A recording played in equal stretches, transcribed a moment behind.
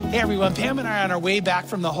Hey everyone, Pam and I are on our way back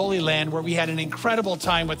from the Holy Land where we had an incredible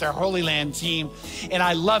time with our Holy Land team, and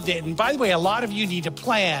I loved it. And by the way, a lot of you need to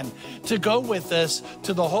plan to go with us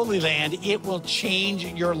to the Holy Land. It will change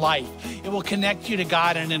your life. It will connect you to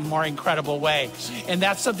God in a more incredible way. And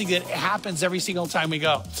that's something that happens every single time we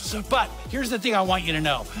go. But here's the thing I want you to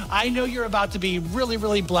know. I know you're about to be really,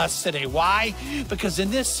 really blessed today. Why? Because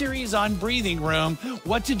in this series on Breathing Room,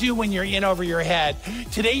 what to do when you're in over your head,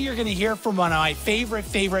 today you're going to hear from one of my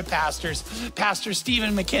favorite pastors, Pastor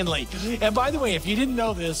Stephen McKinley. And by the way, if you didn't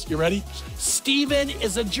know this, you ready? Stephen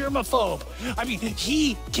is a germaphobe. I mean,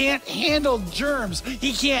 he can't handle germs.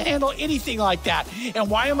 He can't handle anything like that. And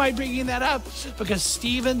why am I bringing that up? Because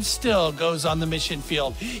Stephen still goes on the mission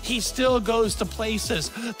field. He still goes to places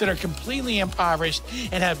that are completely impoverished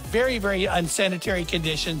and have very, very unsanitary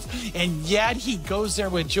conditions. And yet he goes there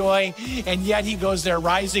with joy, and yet he goes there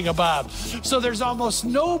rising above. So there's almost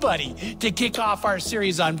nobody to kick off our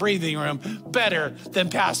series on Breathing Room better than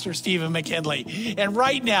Pastor Stephen McKinley. And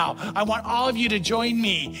right now, I want all of you to join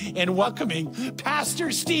me in welcoming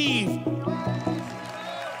Pastor Steve.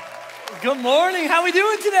 Good morning. How are we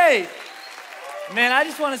doing today? Man, I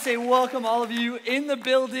just want to say welcome all of you in the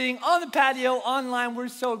building, on the patio, online. We're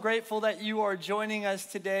so grateful that you are joining us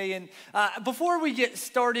today. And before we get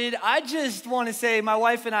started, I just want to say my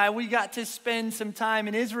wife and I, we got to spend some time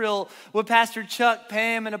in Israel with Pastor Chuck,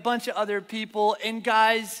 Pam, and a bunch of other people. And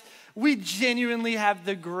guys, we genuinely have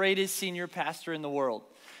the greatest senior pastor in the world.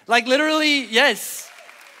 Like literally, yes.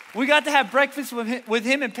 We got to have breakfast with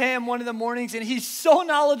him and Pam one of the mornings, and he's so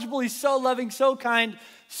knowledgeable, he's so loving, so kind,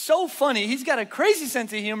 so funny. He's got a crazy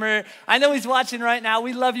sense of humor. I know he's watching right now.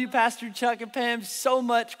 We love you, Pastor Chuck and Pam, so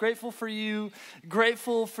much. Grateful for you,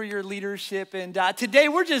 grateful for your leadership. And today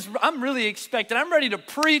I'm really expectant. I'm ready to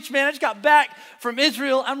preach, man. I just got back from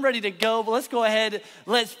Israel. I'm ready to go, but let's go ahead,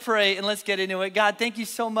 let's pray, and let's get into it. God, thank you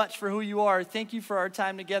so much for who you are. Thank you for our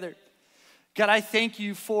time together. God, I thank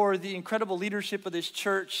you for the incredible leadership of this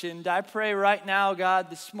church, and I pray right now, God,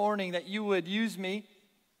 this morning that you would use me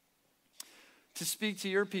to speak to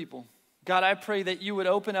your people. God, I pray that you would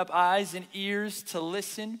open up eyes and ears to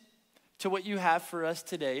listen to what you have for us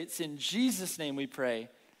today. It's in Jesus' name we pray.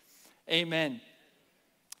 Amen.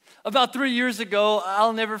 About 3 years ago,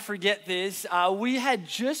 I'll never forget this, we had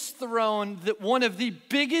just thrown one of the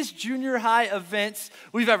biggest junior high events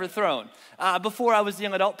we've ever thrown. Before I was the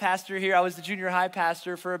young adult pastor here, I was the junior high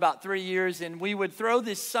pastor for about 3 years, and we would throw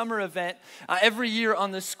this summer event every year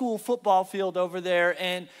on the school football field over there.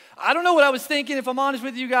 And I don't know what I was thinking, if I'm honest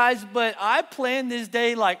with you guys, but I planned this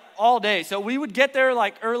day like all day. So we would get there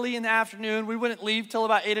like early in the afternoon. We wouldn't leave till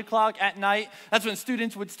about 8 o'clock at night. That's when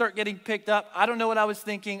students would start getting picked up. I don't know what I was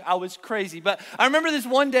thinking. I was crazy. But I remember this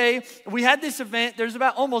one day, we had this event. There's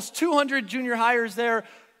about almost 200 junior hires there.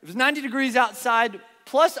 It was 90 degrees outside,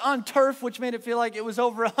 plus on turf, which made it feel like it was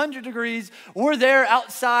over 100 degrees. We're there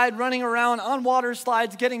outside, running around on water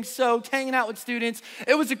slides, getting soaked, hanging out with students.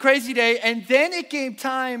 It was a crazy day. And then it came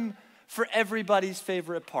time for everybody's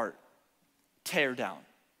favorite part, tear down.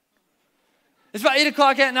 It's about 8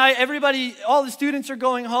 o'clock at night. All the students are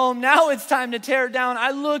going home. Now it's time to tear down.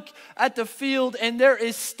 I look at the field and there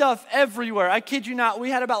is stuff everywhere. I kid you not.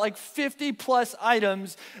 We had about like 50 plus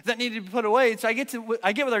items that needed to be put away. So I get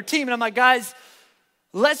with our team and I'm like, guys,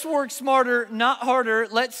 let's work smarter, not harder.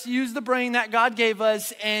 Let's use the brain that God gave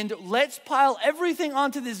us, and let's pile everything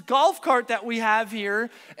onto this golf cart that we have here.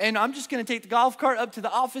 And I'm just going to take the golf cart up to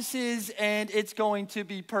the offices, and it's going to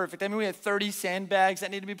be perfect. I mean, we had 30 sandbags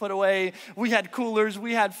that need to be put away. We had coolers.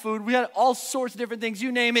 We had food. We had all sorts of different things.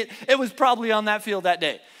 You name it. It was probably on that field that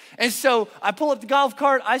day. And so I pull up the golf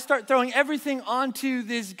cart. I start throwing everything onto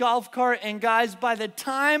this golf cart. And guys, by the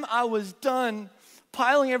time I was done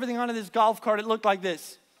piling everything onto this golf cart, it looked like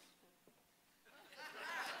this.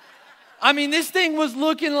 I mean, this thing was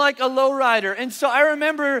looking like a lowrider. And so I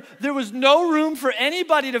remember there was no room for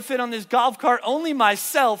anybody to fit on this golf cart, only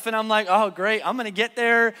myself. And I'm like, oh, great. I'm going to get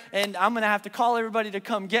there, and I'm going to have to call everybody to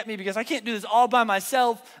come get me because I can't do this all by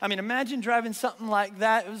myself. I mean, imagine driving something like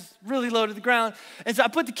that. It was really low to the ground. And so I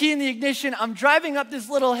put the key in the ignition. I'm driving up this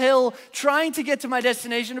little hill, trying to get to my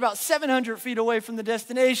destination, about 700 feet away from the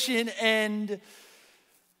destination, and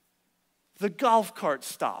the golf cart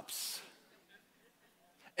stops.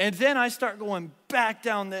 And then I start going back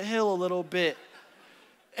down the hill a little bit.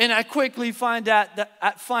 And I quickly find out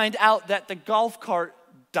that the golf cart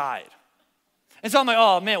died. And so I'm like,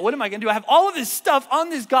 oh man, what am I gonna do? I have all of this stuff on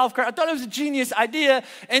this golf cart. I thought it was a genius idea.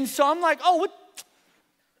 And so I'm like,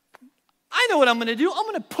 I know what I'm gonna do. I'm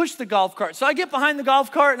gonna push the golf cart. So I get behind the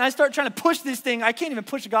golf cart and I start trying to push this thing. I can't even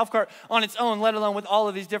push a golf cart on its own, let alone with all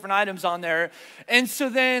of these different items on there. And so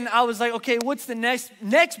then I was like, okay, what's the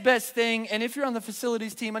next best thing? And if you're on the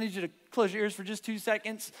facilities team, I need you to close your ears for just 2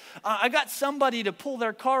 seconds. I got somebody to pull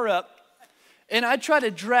their car up, and I try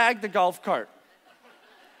to drag the golf cart.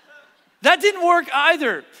 That didn't work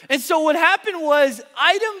either. And so what happened was,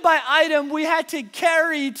 item by item, we had to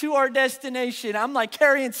carry to our destination. I'm like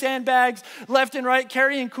carrying sandbags left and right,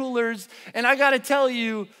 carrying coolers. And I gotta tell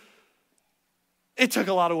you, it took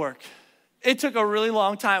a lot of work. It took a really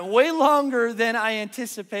long time, way longer than I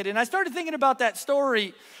anticipated. And I started thinking about that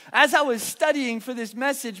story as I was studying for this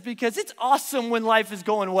message, because it's awesome when life is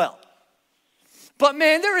going well. But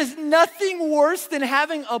man, there is nothing worse than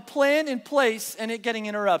having a plan in place and it getting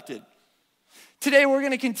interrupted. Today, we're going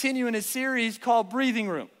to continue in a series called Breathing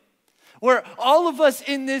Room, where all of us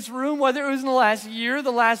in this room, whether it was in the last year, the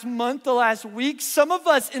last month, the last week, some of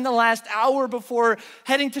us in the last hour before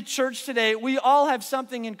heading to church today, we all have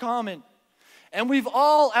something in common. And we've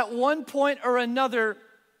all, at one point or another,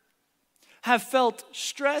 have felt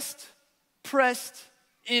stressed, pressed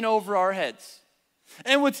in over our heads.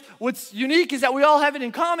 And what's unique is that we all have it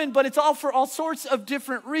in common, but it's all for all sorts of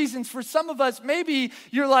different reasons. For some of us, maybe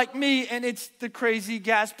you're like me and it's the crazy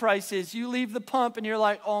gas prices. You leave the pump and you're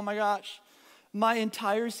like, oh my gosh, my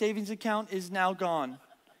entire savings account is now gone.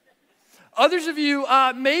 Others of you,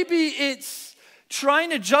 maybe it's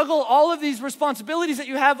trying to juggle all of these responsibilities that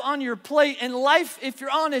you have on your plate. And life, if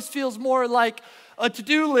you're honest, feels more like a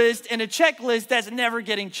to-do list and a checklist that's never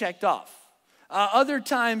getting checked off. Other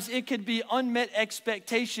times, it could be unmet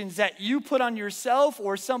expectations that you put on yourself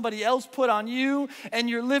or somebody else put on you, and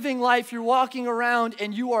you're living life, you're walking around,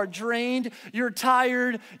 and you are drained, you're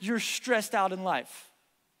tired, you're stressed out in life.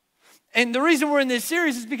 And the reason we're in this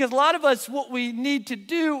series is because a lot of us, what we need to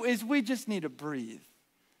do is we just need to breathe.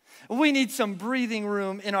 We need some breathing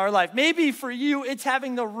room in our life. Maybe for you, it's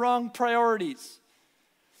having the wrong priorities.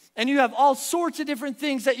 And you have all sorts of different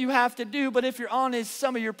things that you have to do, but if you're honest,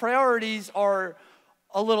 some of your priorities are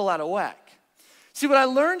a little out of whack. See, what I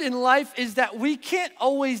learned in life is that we can't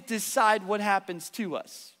always decide what happens to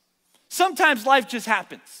us. Sometimes life just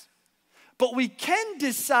happens, but we can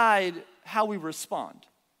decide how we respond.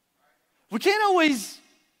 We can't always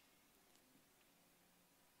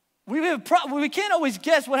we can't always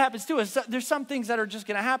guess what happens to us. There's some things that are just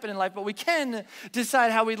going to happen in life, but we can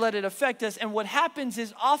decide how we let it affect us. And what happens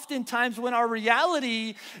is oftentimes when our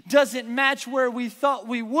reality doesn't match where we thought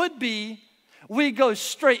we would be, we go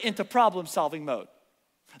straight into problem-solving mode.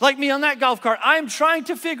 Like me on that golf cart, I'm trying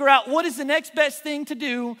to figure out what is the next best thing to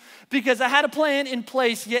do because I had a plan in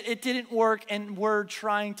place, yet it didn't work, and we're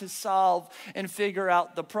trying to solve and figure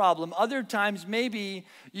out the problem. Other times, maybe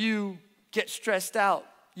you get stressed out.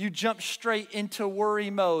 You jump straight into worry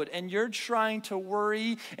mode, and you're trying to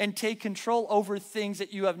worry and take control over things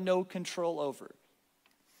that you have no control over.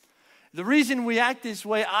 The reason we act this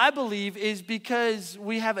way, I believe, is because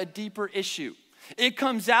we have a deeper issue. It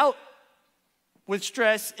comes out with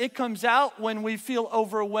stress. It comes out when we feel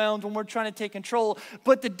overwhelmed, when we're trying to take control.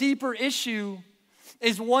 But the deeper issue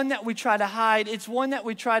is one that we try to hide. It's one that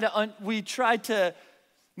we try to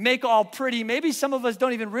make all pretty. Maybe some of us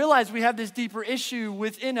don't even realize we have this deeper issue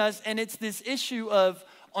within us, and it's this issue of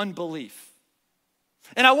unbelief.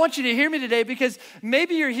 And I want you to hear me today because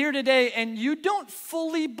maybe you're here today and you don't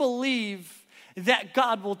fully believe that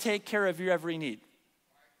God will take care of your every need.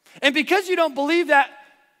 And because you don't believe that,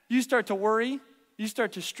 you start to worry, you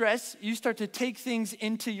start to stress, you start to take things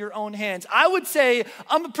into your own hands. I would say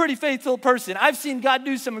I'm a pretty faithful person. I've seen God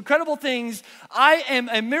do some incredible things. I am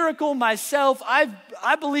a miracle myself. I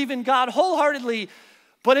believe in God wholeheartedly.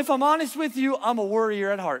 But if I'm honest with you, I'm a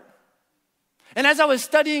worrier at heart. And as I was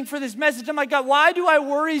studying for this message, I'm like, God, why do I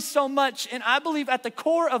worry so much? And I believe at the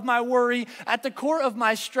core of my worry, at the core of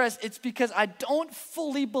my stress, it's because I don't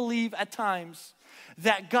fully believe at times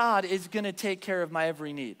that God is going to take care of my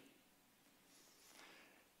every need.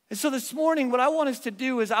 And so this morning, what I want us to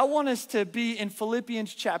do is I want us to be in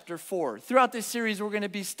Philippians chapter 4. Throughout this series, we're going to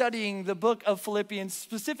be studying the book of Philippians,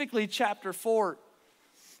 specifically chapter 4.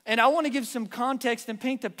 And I want to give some context and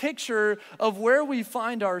paint a picture of where we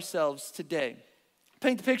find ourselves today.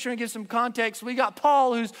 Paint the picture and give some context. We got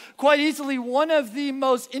Paul, who's quite easily one of the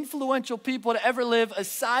most influential people to ever live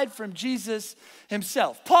aside from Jesus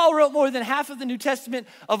himself. Paul wrote more than half of the New Testament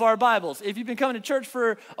of our Bibles. If you've been coming to church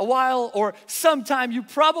for a while or sometime, you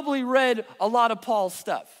probably read a lot of Paul's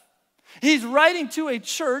stuff. He's writing to a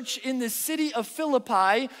church in the city of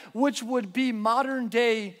Philippi, which would be modern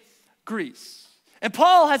day Greece. And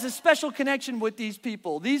Paul has a special connection with these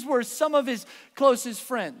people. These were some of his closest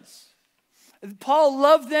friends. Paul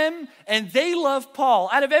loved them, and they loved Paul.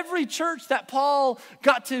 Out of every church that Paul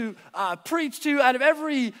got to preach to, out of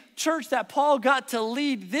every church that Paul got to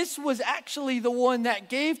lead, this was actually the one that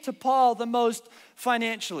gave to Paul the most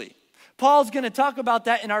financially. Paul's going to talk about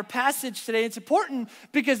that in our passage today. It's important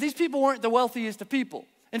because these people weren't the wealthiest of people.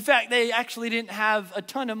 In fact, they actually didn't have a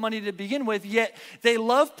ton of money to begin with, yet they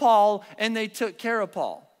loved Paul and they took care of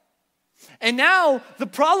Paul. And now the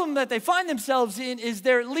problem that they find themselves in is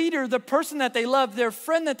their leader, the person that they love, their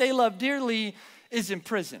friend that they love dearly, is in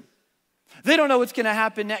prison. They don't know what's going to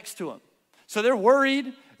happen next to him. So they're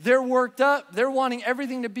worried, they're worked up, they're wanting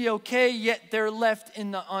everything to be okay, yet they're left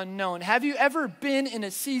in the unknown. Have you ever been in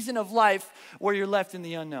a season of life where you're left in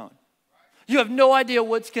the unknown? You have no idea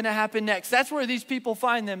what's going to happen next. That's where these people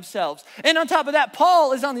find themselves. And on top of that,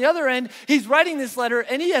 Paul is on the other end. He's writing this letter,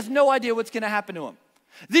 and he has no idea what's going to happen to him.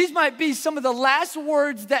 These might be some of the last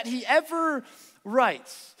words that he ever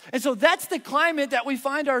writes. And so that's the climate that we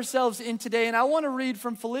find ourselves in today. And I want to read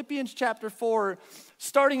from Philippians chapter 4,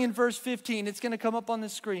 starting in verse 15. It's going to come up on the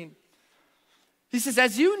screen. He says,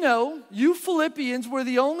 as you know, you Philippians were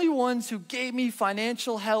the only ones who gave me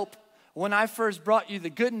financial help when I first brought you the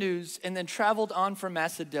good news and then traveled on from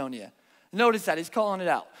Macedonia. Notice that, he's calling it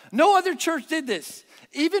out. No other church did this.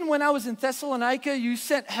 Even when I was in Thessalonica, you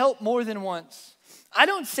sent help more than once. I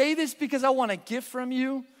don't say this because I want a gift from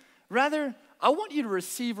you. Rather, I want you to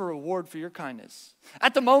receive a reward for your kindness.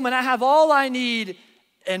 At the moment, I have all I need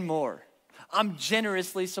and more. I'm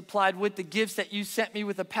generously supplied with the gifts that you sent me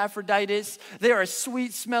with Epaphroditus. They are a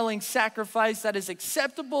sweet-smelling sacrifice that is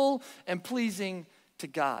acceptable and pleasing to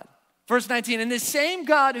God. Verse 19, and the same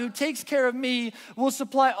God who takes care of me will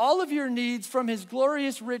supply all of your needs from his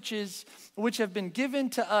glorious riches, which have been given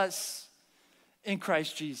to us in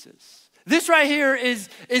Christ Jesus. This right here is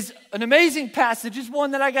an amazing passage. It's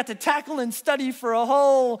one that I got to tackle and study for a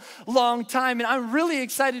whole long time. And I'm really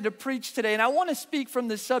excited to preach today. And I want to speak from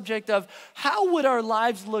the subject of how would our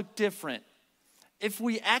lives look different if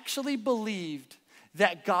we actually believed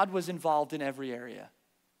that God was involved in every area?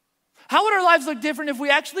 How would our lives look different if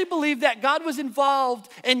we actually believed that God was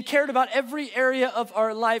involved and cared about every area of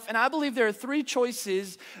our life? And I believe there are three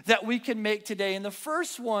choices that we can make today. And the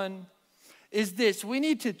first one is this: we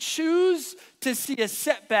need to choose to see a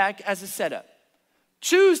setback as a setup.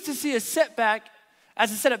 Choose to see a setback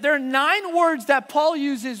as a setup. There are 9 words that Paul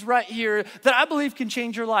uses right here that I believe can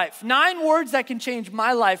change your life. 9 words that can change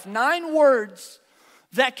my life. 9 words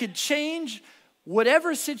that could change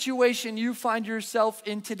whatever situation you find yourself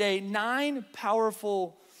in today. 9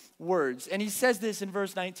 powerful words. And he says this in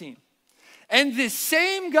verse 19. And this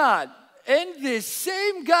same God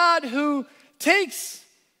who takes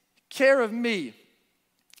care of me.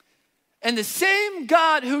 And the same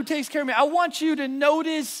God who takes care of me. I want you to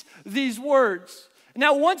notice these words.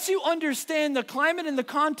 Now, once you understand the climate and the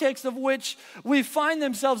context of which we find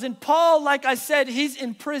themselves in, Paul, like I said, he's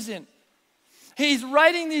in prison. He's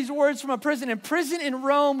writing these words from a prison. And prison in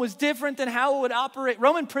Rome was different than how it would operate.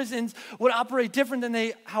 Roman prisons would operate different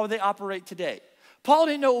than how they operate today. Paul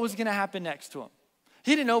didn't know what was going to happen next to him.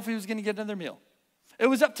 He didn't know if he was going to get another meal. It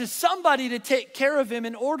was up to somebody to take care of him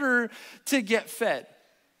in order to get fed.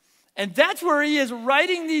 And that's where he is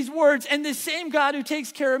writing these words. And the same God who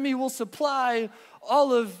takes care of me will supply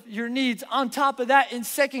all of your needs. On top of that, in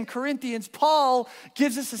 2 Corinthians, Paul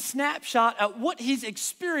gives us a snapshot at what he's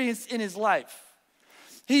experienced in his life.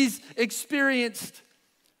 He's experienced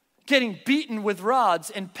getting beaten with rods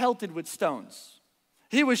and pelted with stones.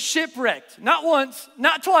 He was shipwrecked, not once,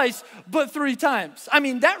 not twice, but 3 times. I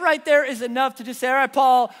mean, that right there is enough to just say, all right,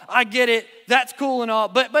 Paul, I get it. That's cool and all.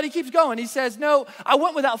 But he keeps going. He says, no, I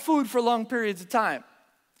went without food for long periods of time.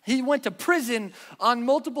 He went to prison on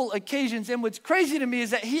multiple occasions. And what's crazy to me is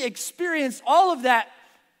that he experienced all of that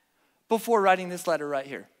before writing this letter right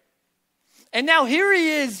here. And now here he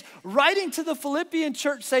is writing to the Philippian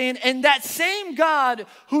church saying, and that same God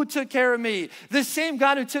who took care of me, the same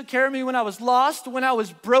God who took care of me when I was lost, when I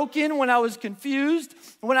was broken, when I was confused,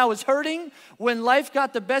 when I was hurting, when life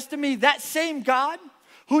got the best of me, that same God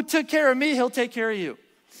who took care of me, he'll take care of you.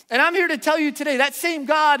 And I'm here to tell you today, that same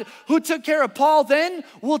God who took care of Paul then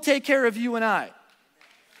will take care of you and I.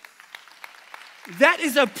 That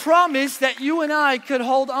is a promise that you and I could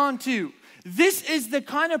hold on to. This is the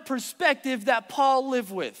kind of perspective that Paul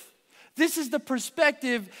lived with. This is the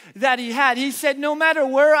perspective that he had. He said, no matter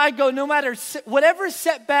where I go, no matter whatever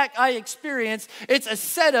setback I experience, it's a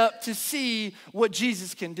setup to see what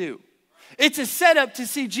Jesus can do. It's a setup to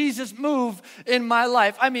see Jesus move in my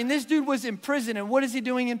life. I mean, this dude was in prison, and what is he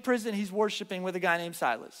doing in prison? He's worshiping with a guy named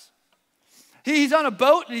Silas. He's on a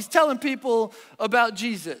boat, and he's telling people about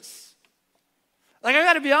Jesus. Like, I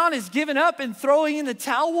gotta be honest, giving up and throwing in the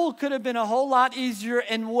towel could have been a whole lot easier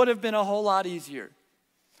and would have been a whole lot easier.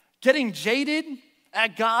 Getting jaded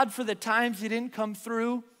at God for the times he didn't come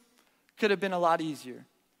through could have been a lot easier.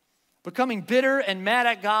 Becoming bitter and mad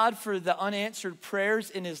at God for the unanswered prayers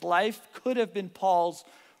in his life could have been Paul's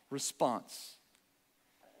response.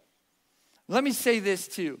 Let me say this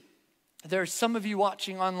too. There are some of you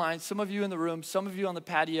watching online, some of you in the room, some of you on the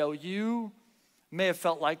patio. You may have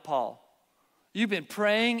felt like Paul. You've been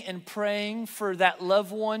praying and praying for that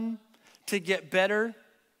loved one to get better,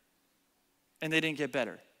 and they didn't get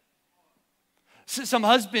better. Some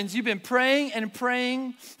husbands, you've been praying and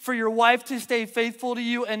praying for your wife to stay faithful to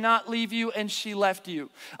you and not leave you, and she left you.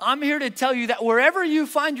 I'm here to tell you that wherever you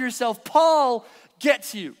find yourself, Paul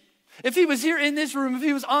gets you. If he was here in this room, if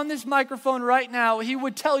he was on this microphone right now, he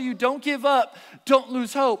would tell you, don't give up, don't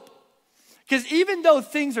lose hope. Because even though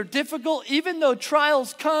things are difficult, even though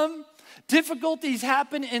trials come, difficulties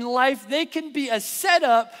happen in life, they can be a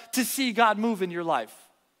setup to see God move in your life.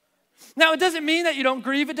 Now, it doesn't mean that you don't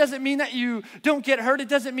grieve. It doesn't mean that you don't get hurt. It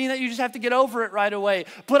doesn't mean that you just have to get over it right away.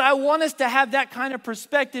 But I want us to have that kind of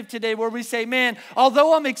perspective today where we say, man,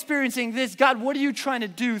 although I'm experiencing this, God, what are you trying to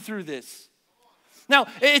do through this? Now,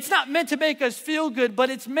 it's not meant to make us feel good, but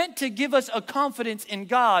it's meant to give us a confidence in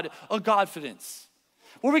God, a Godfidence.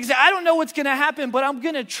 Where we can say, I don't know what's going to happen, but I'm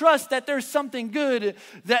going to trust that there's something good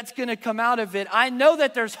that's going to come out of it. I know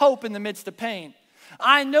that there's hope in the midst of pain.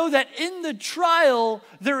 I know that in the trial,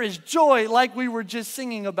 there is joy like we were just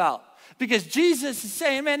singing about. Because Jesus is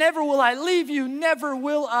saying, man, never will I leave you, never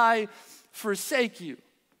will I forsake you.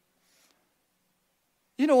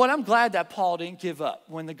 You know what? I'm glad that Paul didn't give up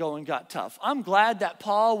when the going got tough. I'm glad that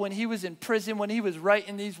Paul, when he was in prison, when he was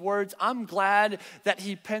writing these words, I'm glad that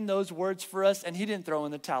he penned those words for us and he didn't throw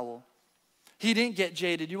in the towel. He didn't get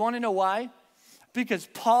jaded. You want to know why? Because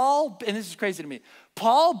Paul, and this is crazy to me,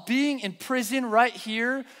 Paul being in prison right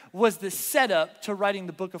here was the setup to writing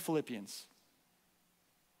the book of Philippians.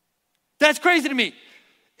 That's crazy to me.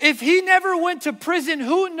 If he never went to prison,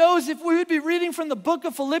 who knows if we would be reading from the book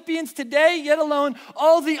of Philippians today, yet alone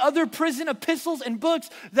all the other prison epistles and books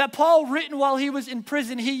that Paul written while he was in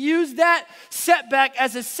prison. He used that setback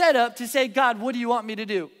as a setup to say, God, what do you want me to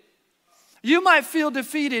do? You might feel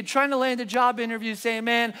defeated trying to land a job interview saying,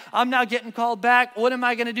 man, I'm not getting called back. What am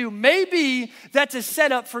I going to do? Maybe that's a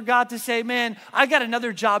setup for God to say, man, I got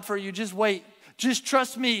another job for you. Just wait. Just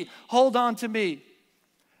trust me. Hold on to me.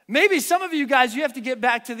 Maybe some of you guys, you have to get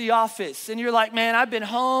back to the office and you're like, man, I've been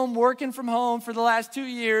home, working from home for the last 2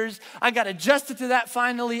 years. I got adjusted to that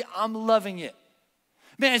finally. I'm loving it.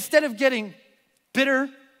 Man, instead of getting bitter,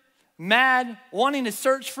 mad, wanting to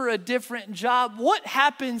search for a different job, what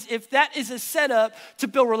happens if that is a setup to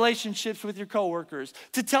build relationships with your coworkers,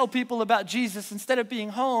 to tell people about Jesus instead of being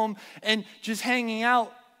home and just hanging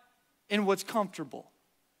out in what's comfortable?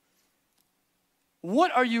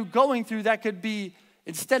 What are you going through that could be,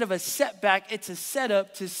 instead of a setback, it's a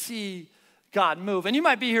setup to see God move? And you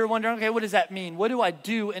might be here wondering, okay, what does that mean? What do I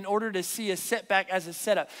do in order to see a setback as a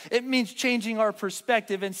setup? It means changing our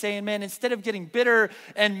perspective and saying, man, instead of getting bitter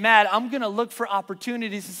and mad, I'm going to look for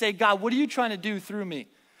opportunities to say, God, what are you trying to do through me?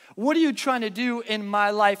 What are you trying to do in my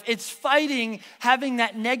life? It's fighting having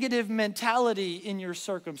that negative mentality in your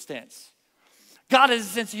circumstance. God has a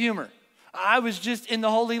sense of humor. I was just in the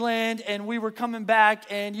Holy Land and we were coming back,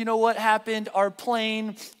 and you know what happened? Our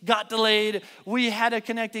plane got delayed. We had a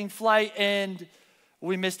connecting flight and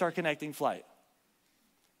we missed our connecting flight.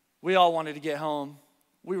 We all wanted to get home.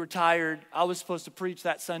 We were tired. I was supposed to preach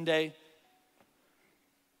that Sunday.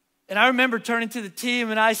 And I remember turning to the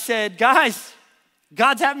team and I said, guys,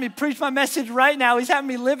 God's having me preach my message right now. He's having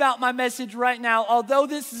me live out my message right now. Although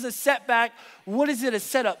this is a setback, what is it a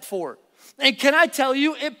setup for? And can I tell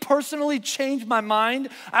you, it personally changed my mind.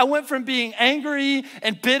 I went from being angry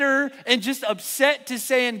and bitter and just upset to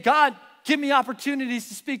saying, God, give me opportunities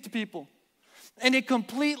to speak to people. And it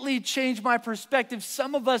completely changed my perspective.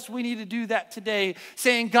 Some of us, we need to do that today,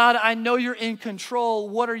 saying, God, I know you're in control.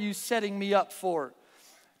 What are you setting me up for?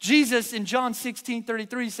 Jesus in John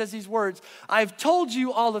 16:33 says these words, I've told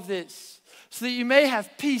you all of this so that you may have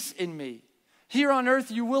peace in me. Here on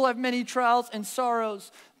earth, you will have many trials and sorrows,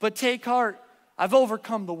 but take heart, I've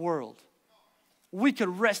overcome the world. We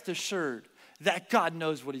could rest assured that God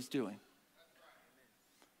knows what he's doing.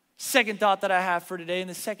 Second thought that I have for today, and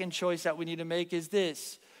the second choice that we need to make is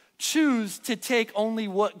this: choose to take only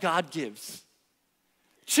what God gives.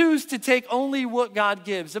 Choose to take only what God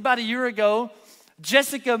gives. About a year ago,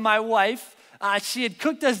 Jessica, my wife, she had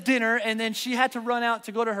cooked us dinner, and then she had to run out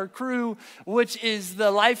to go to her crew, which is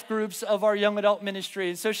the life groups of our young adult ministry.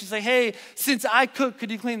 And so she's like, hey, since I cook,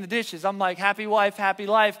 could you clean the dishes? I'm like, happy wife, happy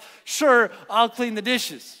life. Sure, I'll clean the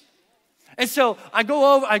dishes. And so I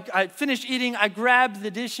go over, I finish eating, I grab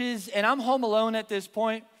the dishes, and I'm home alone at this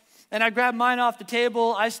point. And I grab mine off the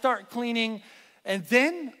table, I start cleaning, and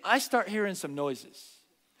then I start hearing some noises.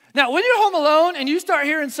 Now, when you're home alone and you start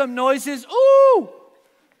hearing some noises, ooh,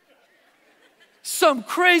 some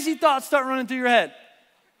crazy thoughts start running through your head.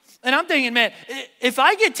 And I'm thinking, man, if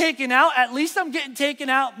I get taken out, at least I'm getting taken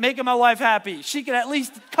out making my wife happy. She can at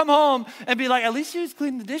least come home and be like, at least she was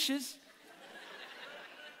cleaning the dishes.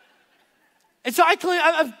 And so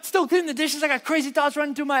I'm still cleaning the dishes. I got crazy thoughts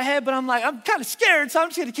running through my head, but I'm like, I'm kind of scared, so I'm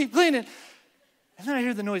just going to keep cleaning. And then I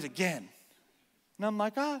hear the noise again. And I'm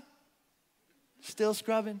like, still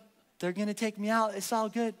scrubbing. They're going to take me out. It's all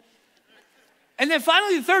good. And then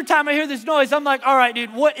finally, the third time I hear this noise, I'm like, all right,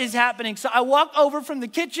 dude, what is happening? So I walk over from the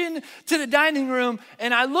kitchen to the dining room,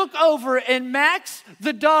 and I look over, and Max,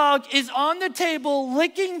 the dog, is on the table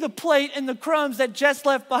licking the plate and the crumbs that Jess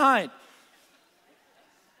left behind.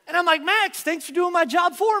 And I'm like, Max, thanks for doing my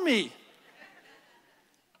job for me.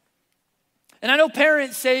 And I know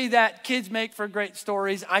parents say that kids make for great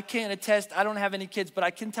stories. I can't attest, I don't have any kids, but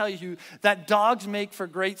I can tell you that dogs make for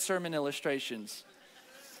great sermon illustrations.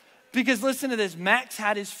 Because listen to this, Max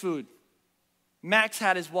had his food. Max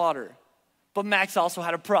had his water. But Max also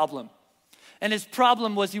had a problem. And his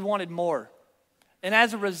problem was he wanted more. And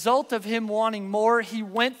as a result of him wanting more, he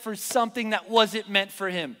went for something that wasn't meant for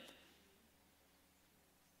him.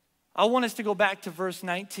 I want us to go back to verse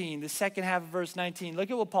 19, the second half of verse 19. Look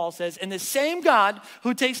at what Paul says. And the same God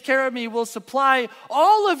who takes care of me will supply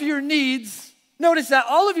all of your needs. Notice that,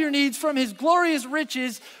 all of your needs from his glorious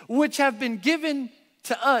riches, which have been given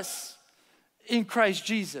to us in Christ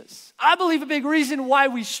Jesus. I believe a big reason why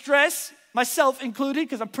we stress, myself included,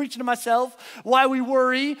 because I'm preaching to myself, why we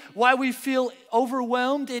worry, why we feel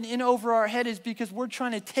overwhelmed and in over our head is because we're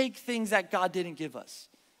trying to take things that God didn't give us.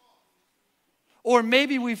 Or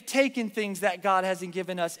maybe we've taken things that God hasn't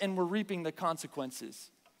given us and we're reaping the consequences.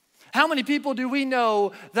 How many people do we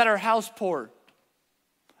know that are house poor?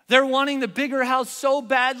 They're wanting the bigger house so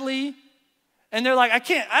badly, and they're like,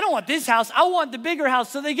 I don't want this house, I want the bigger house.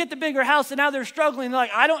 So they get the bigger house, and now they're struggling. They're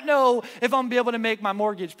like, I don't know if I'm gonna be able to make my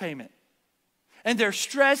mortgage payment. And they're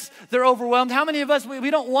stressed, they're overwhelmed. How many of us, we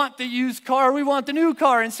don't want the used car, we want the new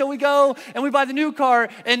car. And so we go and we buy the new car,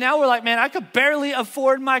 and now we're like, man, I could barely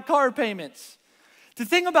afford my car payments. The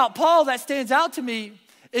thing about Paul that stands out to me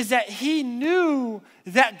is that he knew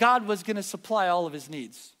that God was going to supply all of his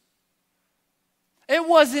needs. It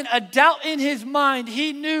wasn't a doubt in his mind.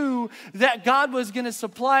 He knew that God was going to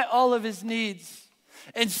supply all of his needs.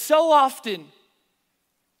 And so often,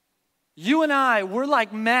 you and I, we're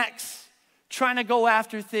like Max trying to go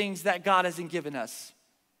after things that God hasn't given us.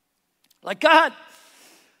 Like, God,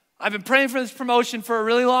 I've been praying for this promotion for a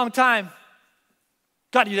really long time.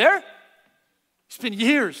 God, are you there? It's been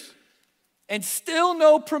years and still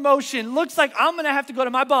no promotion. Looks like I'm gonna have to go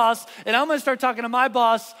to my boss and I'm gonna start talking to my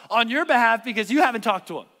boss on your behalf because you haven't talked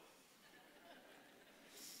to him.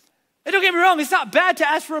 And don't get me wrong, it's not bad to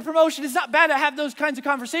ask for a promotion. It's not bad to have those kinds of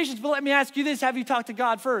conversations, but let me ask you this, have you talked to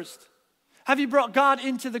God first? Have you brought God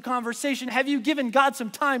into the conversation? Have you given God some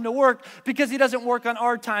time to work? Because he doesn't work on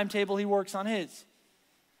our timetable, he works on his.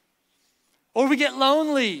 Or we get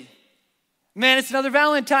lonely. Man, it's another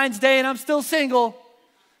Valentine's Day and I'm still single.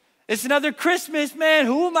 It's another Christmas, man.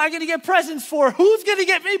 Who am I going to get presents for? Who's going to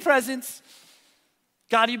get me presents?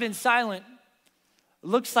 God, you've been silent.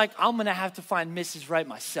 Looks like I'm going to have to find Mrs. Right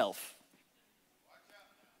myself.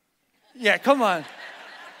 Yeah, come on.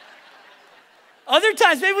 Other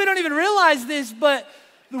times, maybe we don't even realize this, but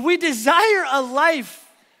we desire a life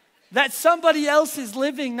that somebody else is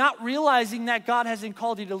living, not realizing that God hasn't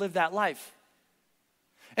called you to live that life.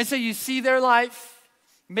 And so you see their life.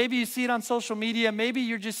 Maybe you see it on social media. Maybe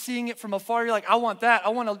you're just seeing it from afar. You're like, I want that. I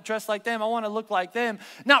want to dress like them. I want to look like them.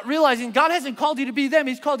 Not realizing God hasn't called you to be them.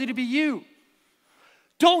 He's called you to be you.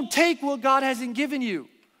 Don't take what God hasn't given you.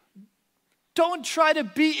 Don't try to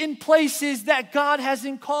be in places that God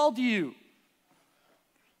hasn't called you.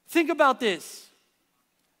 Think about this.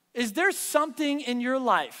 Is there something in your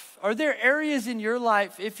life? Are there areas in your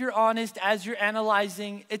life, if you're honest, as you're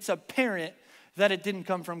analyzing, it's apparent that it didn't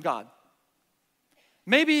come from God?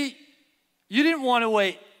 Maybe you didn't want to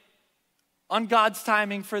wait on God's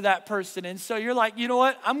timing for that person. And so you're like, you know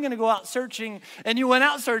what? I'm going to go out searching. And you went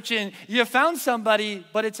out searching. You found somebody,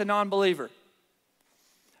 but it's a non-believer.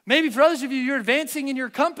 Maybe for others of you, you're advancing in your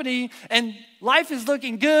company and life is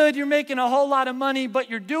looking good. You're making a whole lot of money, but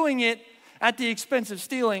you're doing it at the expense of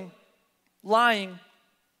stealing, lying,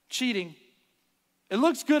 cheating. It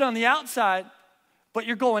looks good on the outside, but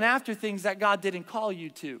you're going after things that God didn't call you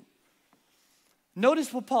to.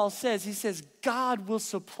 Notice what Paul says. He says, God will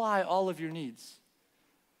supply all of your needs.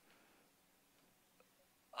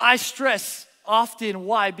 I stress often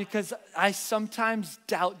why? Because I sometimes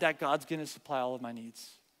doubt that God's going to supply all of my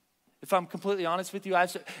needs. If I'm completely honest with you,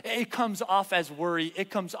 it comes off as worry. It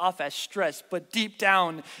comes off as stress. But deep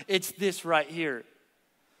down, it's this right here.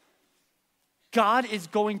 God is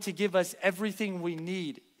going to give us everything we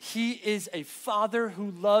need. He is a father who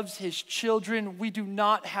loves his children. We do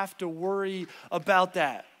not have to worry about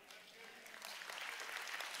that.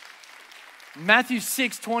 Matthew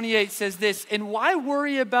 6:28 says this, and why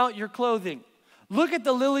worry about your clothing? Look at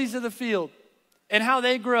the lilies of the field and how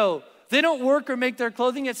they grow. They don't work or make their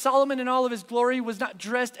clothing, yet Solomon in all of his glory was not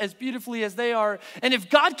dressed as beautifully as they are. And if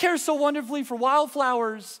God cares so wonderfully for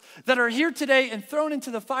wildflowers that are here today and thrown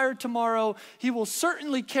into the fire tomorrow, he will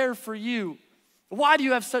certainly care for you. Why do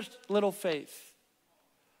you have such little faith?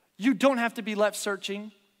 You don't have to be left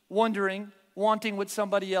searching, wondering, wanting what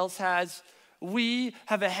somebody else has. We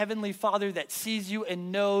have a heavenly Father that sees you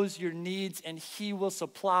and knows your needs, and he will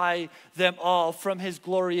supply them all from his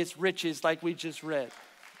glorious riches like we just read.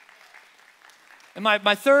 And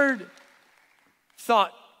my third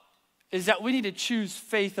thought is that we need to choose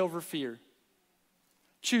faith over fear.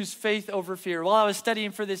 Choose faith over fear. While I was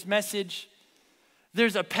studying for this message,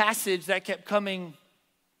 there's a passage that kept coming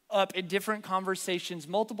up in different conversations,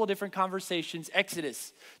 multiple different conversations.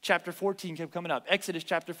 Exodus chapter 14 kept coming up. Exodus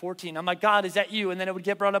chapter 14. I'm like, God, is that you? And then it would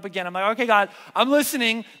get brought up again. I'm like, okay, God, I'm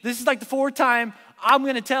listening. This is like the fourth time I'm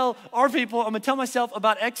going to tell our people, I'm going to tell myself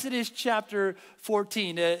about Exodus chapter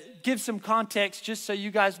 14. To give some context, just so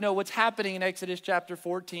you guys know what's happening in Exodus chapter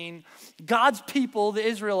 14. God's people, the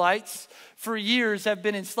Israelites, for years have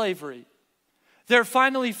been in slavery. They're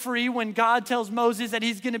finally free when God tells Moses that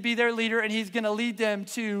he's going to be their leader and he's going to lead them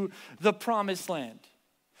to the promised land.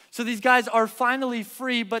 So these guys are finally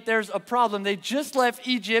free, but there's a problem. They just left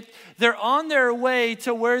Egypt. They're on their way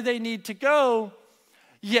to where they need to go,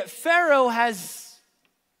 yet Pharaoh has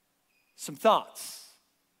some thoughts.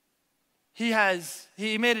 He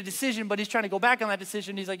made a decision, but he's trying to go back on that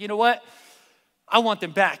decision. He's like, you know what? I want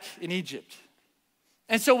them back in Egypt.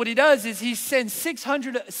 And so what he does is he sends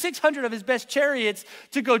 600 of his best chariots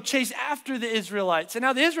to go chase after the Israelites. And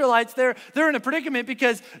now the Israelites, they're in a predicament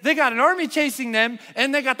because they got an army chasing them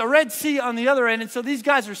and they got the Red Sea on the other end. And so these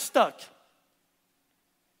guys are stuck.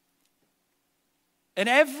 And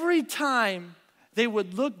every time they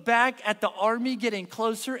would look back at the army getting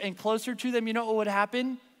closer and closer to them, you know what would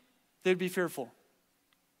happen? They'd be fearful.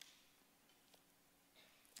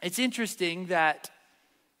 It's interesting that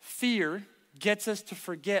fear gets us to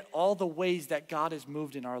forget all the ways that God has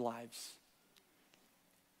moved in our lives.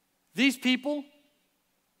 These people,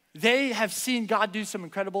 they have seen God do some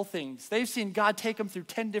incredible things. They've seen God take them through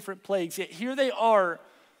 10 different plagues. Yet here they are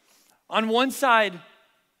on one side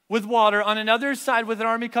with water, on another side with an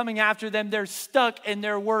army coming after them. They're stuck and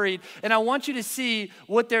they're worried. And I want you to see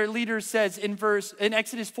what their leader says in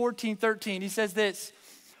Exodus 14:13. He says this,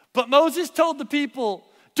 but Moses told the people,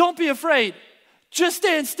 don't be afraid. Just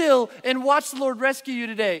stand still and watch the Lord rescue you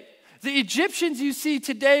today. The Egyptians you see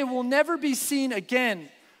today will never be seen again.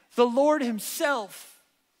 The Lord himself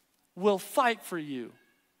will fight for you.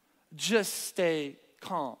 Just stay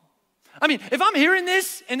calm. I mean, if I'm hearing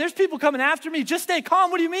this and there's people coming after me, just stay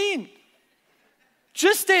calm. What do you mean?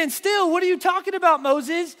 Just stand still. What are you talking about,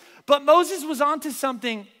 Moses? But Moses was onto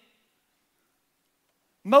something.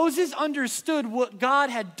 Moses understood what God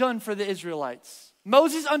had done for the Israelites.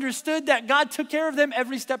 Moses understood that God took care of them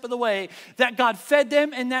every step of the way, that God fed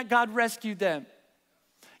them and that God rescued them.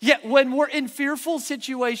 Yet when we're in fearful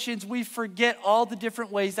situations, we forget all the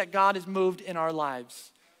different ways that God has moved in our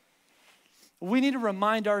lives. We need to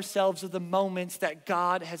remind ourselves of the moments that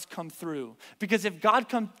God has come through. Because if God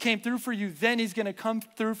came through for you, then he's going to come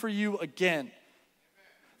through for you again.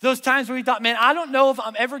 Those times where we thought, man, I don't know if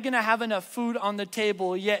I'm ever going to have enough food on the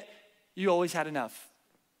table, yet you always had enough.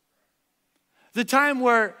 The time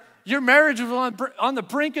where your marriage was on the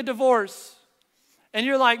brink of divorce and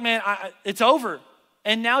you're like, man, it's over.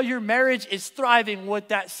 And now your marriage is thriving with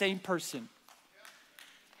that same person.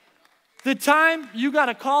 The time you got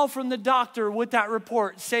a call from the doctor with that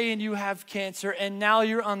report saying you have cancer, and now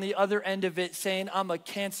you're on the other end of it saying, I'm a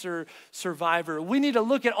cancer survivor. We need to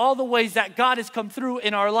look at all the ways that God has come through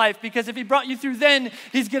in our life, because if he brought you through then,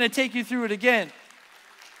 he's going to take you through it again.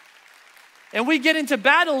 And we get into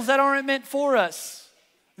battles that aren't meant for us.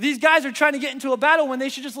 These guys are trying to get into a battle when they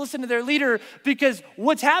should just listen to their leader, because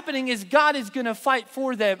what's happening is God is going to fight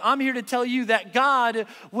for them. I'm here to tell you that God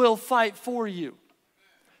will fight for you.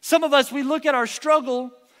 Some of us, we look at our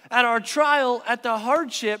struggle, at our trial, at the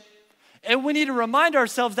hardship, and we need to remind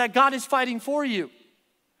ourselves that God is fighting for you.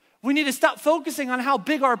 We need to stop focusing on how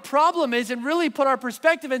big our problem is and really put our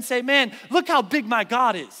perspective and say, man, look how big my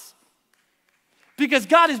God is. Because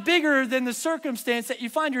God is bigger than the circumstance that you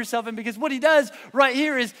find yourself in, because what he does right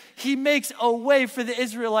here is he makes a way for the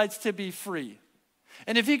Israelites to be free.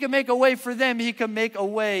 And if he can make a way for them, he can make a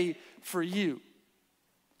way for you.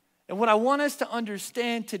 And what I want us to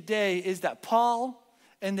understand today is that Paul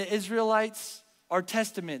and the Israelites are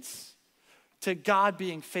testaments to God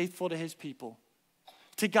being faithful to his people,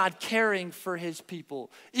 to God caring for his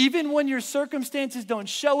people. Even when your circumstances don't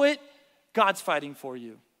show it, God's fighting for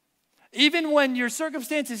you. Even when your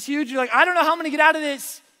circumstance is huge, you're like, I don't know how I'm going to get out of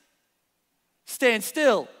this. Stand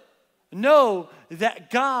still. Know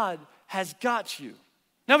that God has got you.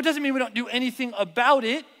 Now, it doesn't mean we don't do anything about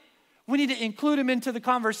it. We need to include him into the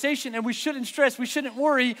conversation, and we shouldn't stress, we shouldn't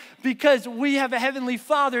worry, because we have a heavenly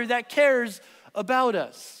Father that cares about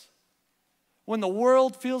us. When the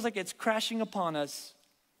world feels like it's crashing upon us,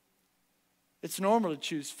 it's normal to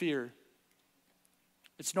choose fear.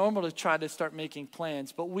 It's normal to try to start making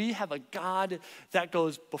plans, but we have a God that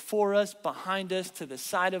goes before us, behind us, to the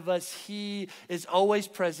side of us. He is always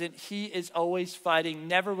present. He is always fighting.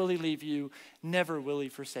 Never will he leave you. Never will he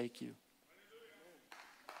forsake you.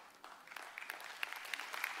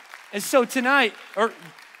 And so tonight, or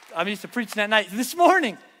I'm used to preaching that night, this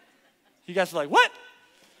morning, you guys are like, what?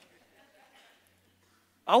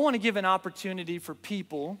 I want to give an opportunity for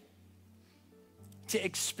people to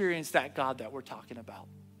experience that God that we're talking about.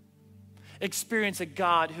 Experience a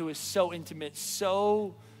God who is so intimate,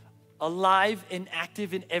 so alive and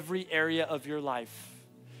active in every area of your life.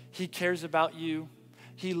 He cares about you.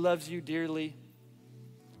 He loves you dearly.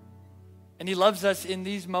 And he loves us in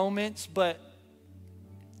these moments, but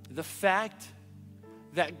the fact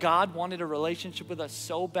that God wanted a relationship with us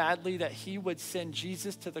so badly that he would send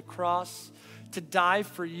Jesus to the cross to die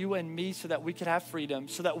for you and me so that we could have freedom,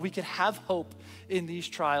 so that we could have hope in these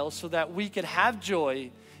trials, so that we could have joy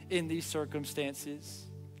in these circumstances.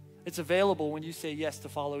 It's available when you say yes to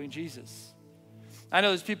following Jesus. I know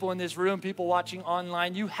there's people in this room, people watching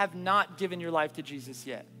online, you have not given your life to Jesus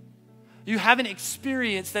yet. You haven't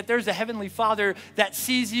experienced that there's a heavenly Father that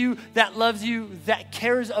sees you, that loves you, that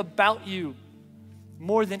cares about you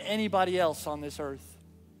more than anybody else on this earth.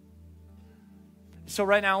 So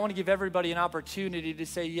right now, I want to give everybody an opportunity to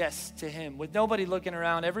say yes to him. With nobody looking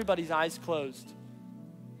around, everybody's eyes closed.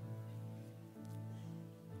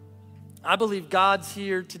 I believe God's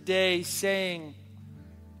here today saying,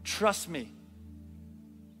 trust me.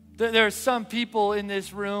 There are some people in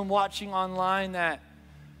this room watching online that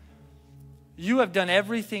you have done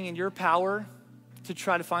everything in your power to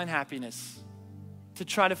try to find happiness, to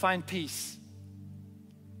try to find peace,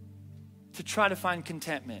 to try to find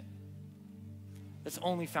contentment. That's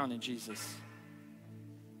only found in Jesus.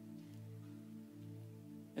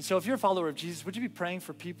 And so if you're a follower of Jesus, would you be praying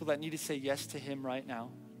for people that need to say yes to him right now?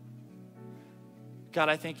 God,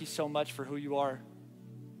 I thank you so much for who you are.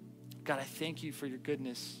 God, I thank you for your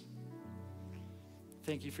goodness.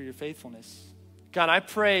 Thank you for your faithfulness. God, I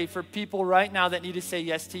pray for people right now that need to say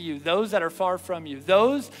yes to you, those that are far from you,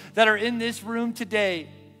 those that are in this room today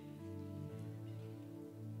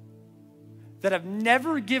that have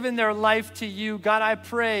never given their life to you. God, I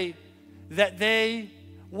pray that they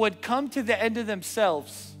would come to the end of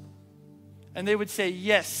themselves and they would say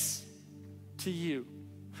yes to you.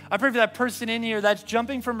 I pray for that person in here that's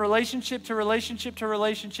jumping from relationship to relationship to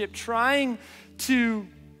relationship, trying to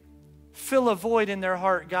fill a void in their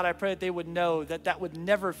heart. God, I pray that they would know that that would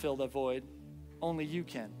never fill the void. Only you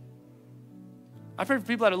can. I pray for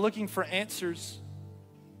people that are looking for answers.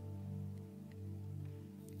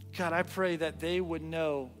 God, I pray that they would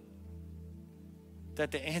know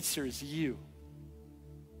that the answer is you.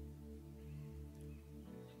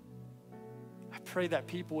 I pray that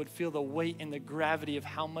people would feel the weight and the gravity of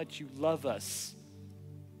how much you love us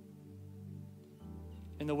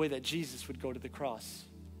in the way that Jesus would go to the cross.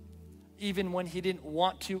 Even when he didn't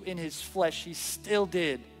want to in his flesh, he still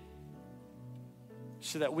did,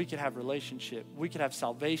 so that we could have relationship, we could have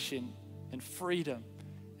salvation and freedom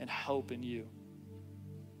and hope in you.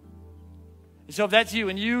 And so if that's you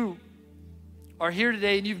and you are here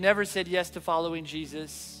today and you've never said yes to following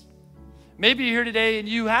Jesus, maybe you're here today and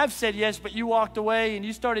you have said yes, but you walked away and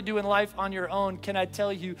you started doing life on your own. Can I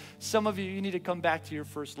tell you, some of you need to come back to your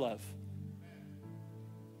first love.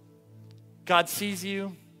 God sees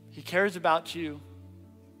you. He cares about you.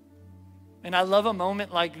 And I love a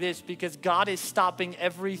moment like this because God is stopping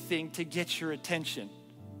everything to get your attention.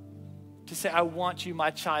 To say, I want you, my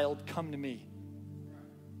child, come to me.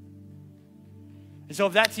 And so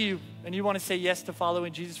if that's you and you want to say yes to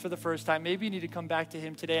following Jesus for the first time, maybe you need to come back to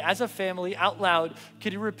him today. As a family, out loud,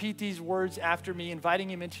 could you repeat these words after me, inviting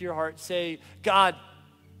him into your heart? Say, God,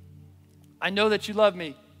 I know that you love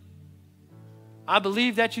me. I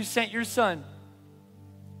believe that you sent your son,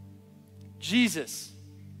 Jesus,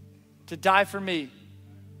 to die for me.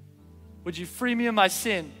 Would you free me of my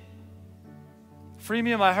sin? Free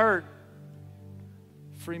me of my hurt?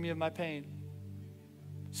 Free me of my pain.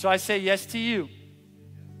 So I say yes to you.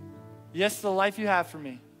 Yes to the life you have for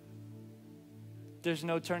me. There's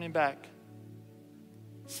no turning back.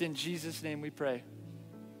 It's in Jesus' name we pray.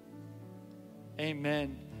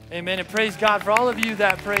 Amen. Amen. And praise God for all of you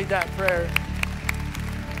that prayed that prayer.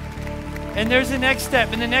 And there's the next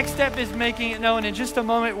step. And the next step is making it known. In just a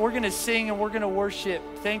moment, we're going to sing and we're going to worship,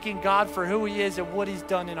 thanking God for who he is and what he's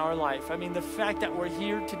done in our life. I mean, the fact that we're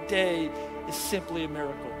here today is simply a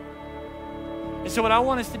miracle. And so what I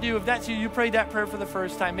want us to do, if that's you, you prayed that prayer for the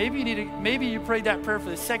first time. Maybe you prayed that prayer for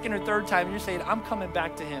the second or third time and you're saying, I'm coming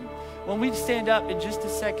back to him. When we stand up in just a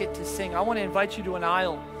second to sing, I want to invite you to an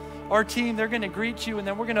aisle. Our team, they're going to greet you and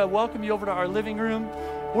then we're going to welcome you over to our living room.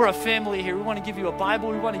 We're a family here. We want to give you a Bible.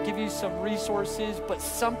 We want to give you some resources, but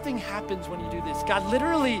something happens when you do this. God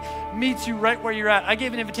literally meets you right where you're at. I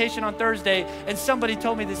gave an invitation on Thursday and somebody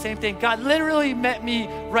told me the same thing. God literally met me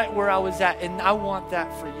right where I was at, and I want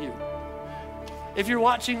that for you. If you're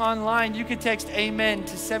watching online, you can text amen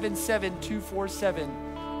to 77247.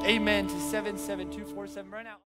 Amen to 77247 right now.